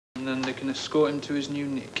and then they can escort him to his new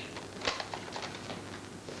nick.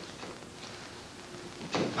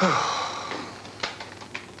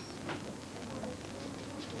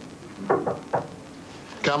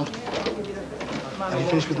 Come. Have you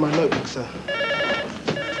finished with my notebook, sir?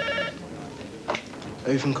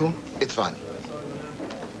 Everything cool? It's fine.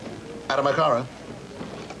 Adam O'Cara,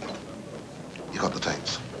 you got the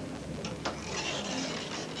tapes.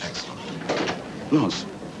 Excellent. Lance,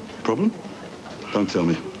 problem? Don't tell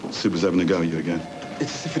me. Super's having a go at you again.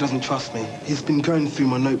 It's as if he doesn't trust me. He's been going through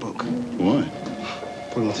my notebook. Why?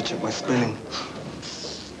 Probably wants to check my spelling.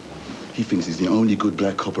 He thinks he's the only good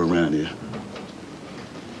black cop around here.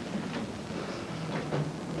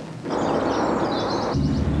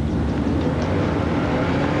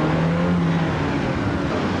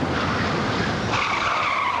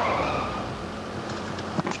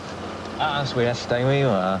 Sweetheart, stay where you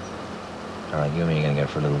are. All right, you and me are gonna go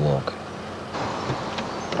for a little walk.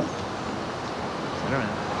 Sit around.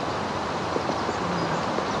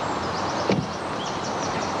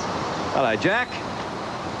 Hello, Jack.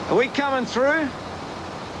 Are we coming through?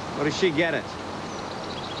 Or does she get it?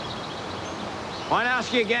 Won't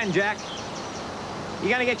ask you again, Jack. You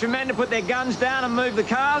gonna get your men to put their guns down and move the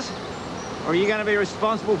cars? Or are you gonna be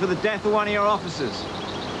responsible for the death of one of your officers?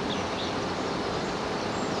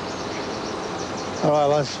 All right,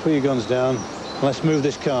 lads, put your guns down. Let's move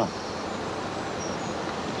this car.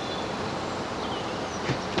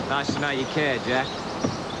 Nice to know you care, Jack.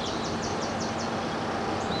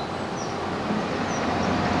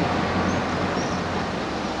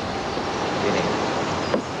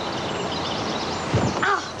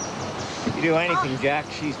 You do anything, Jack,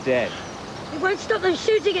 she's dead. It won't stop them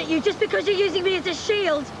shooting at you just because you're using me as a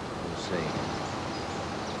shield. We'll see.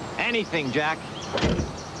 Anything, Jack.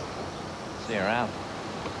 See her out.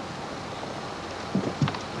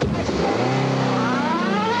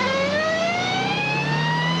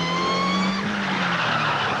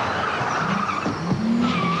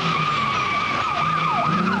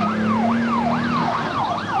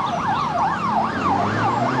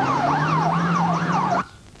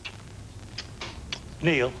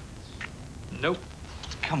 Neil? Nope.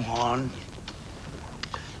 Come on.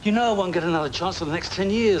 You know I won't get another chance for the next 10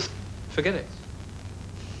 years. Forget it.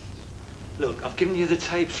 Look, I've given you the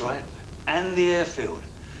tapes, right? And the airfield.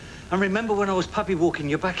 And remember when I was puppy walking,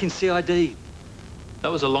 you're back in CID.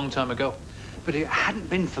 That was a long time ago. But it hadn't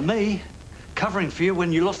been for me covering for you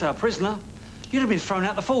when you lost our prisoner, you'd have been thrown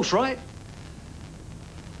out the force, right?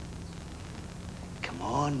 Come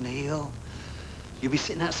on, Neil. You'll be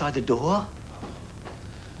sitting outside the door.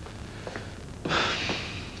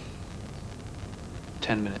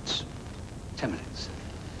 10 minutes. 10 minutes.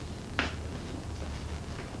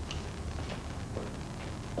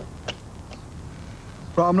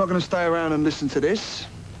 Right, I'm not going to stay around and listen to this.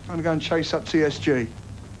 I'm going to go and chase up TSG.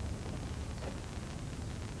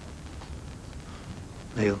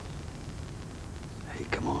 Neil. Hey,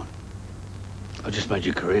 come on. I just made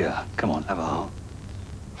your career. Come on, have a heart.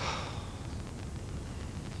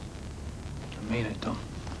 I mean it, Tom.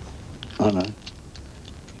 I know.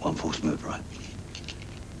 One false move, right?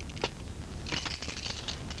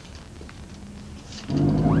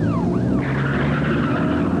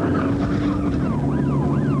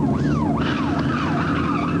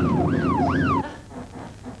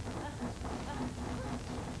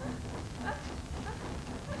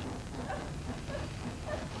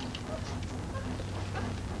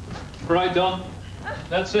 Right, Don.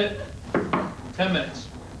 That's it. 10 minutes.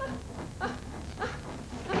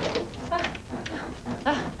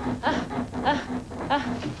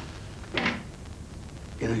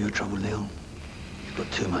 You know your trouble, Neil? You've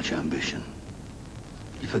got too much ambition.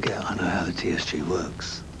 You forget I know how the TSG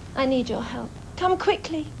works. I need your help. Come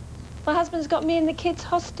quickly. My husband's got me and the kids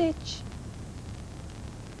hostage.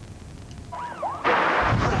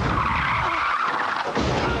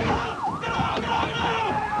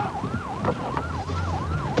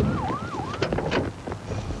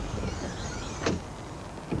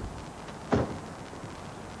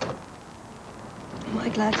 Am I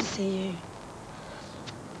glad to see you?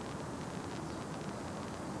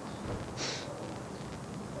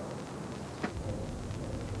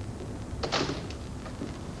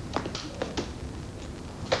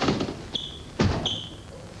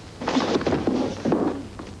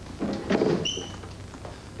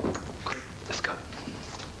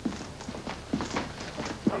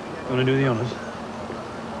 Want to do the honors?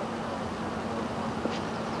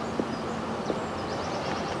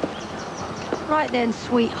 Right then,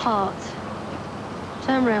 sweetheart.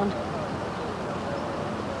 Turn round.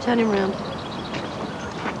 Turn him round.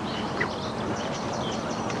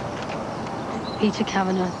 Peter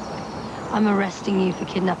Kavanagh. I'm arresting you for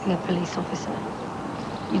kidnapping a police officer.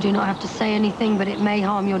 You do not have to say anything, but it may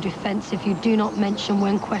harm your defense if you do not mention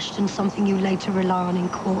when questioned something you later rely on in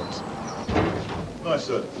court. Nice,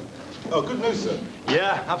 sir. Oh, good news, sir.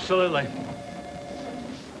 Yeah, absolutely.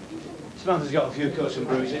 Samantha's got a few cuts and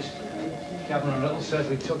bruises. Catherine and Little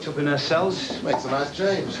safely tucked up in her cells. Makes a nice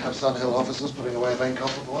change. Have Sand Hill officers putting away main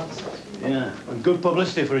copper for once. Yeah, and good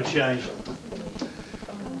publicity for a change.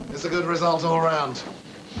 It's a good result all round.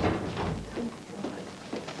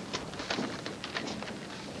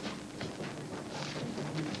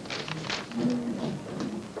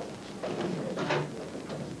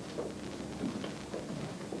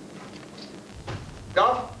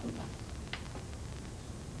 Gov?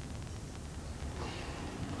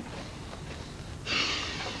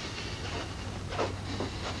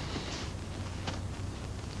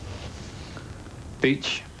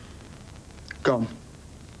 Beech. Gone.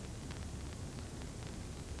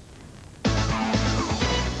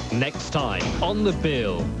 Next time on The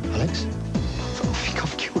Bill. Alex? I think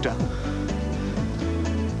I've killed her.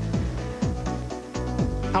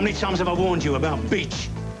 How many times have I warned you about Beech?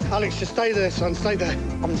 Alex, just stay there, son. Stay there.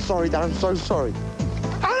 I'm sorry, Dad. I'm so sorry.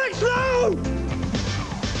 Alex, no!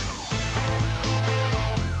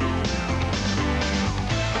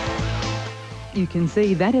 You can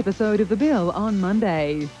see that episode of The Bill on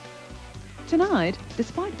Monday. Tonight,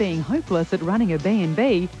 despite being hopeless at running a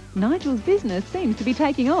B&B, Nigel's business seems to be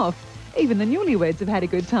taking off. Even the newlyweds have had a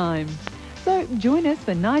good time. So join us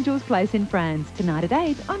for Nigel's Place in France tonight at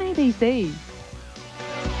 8 on ABC.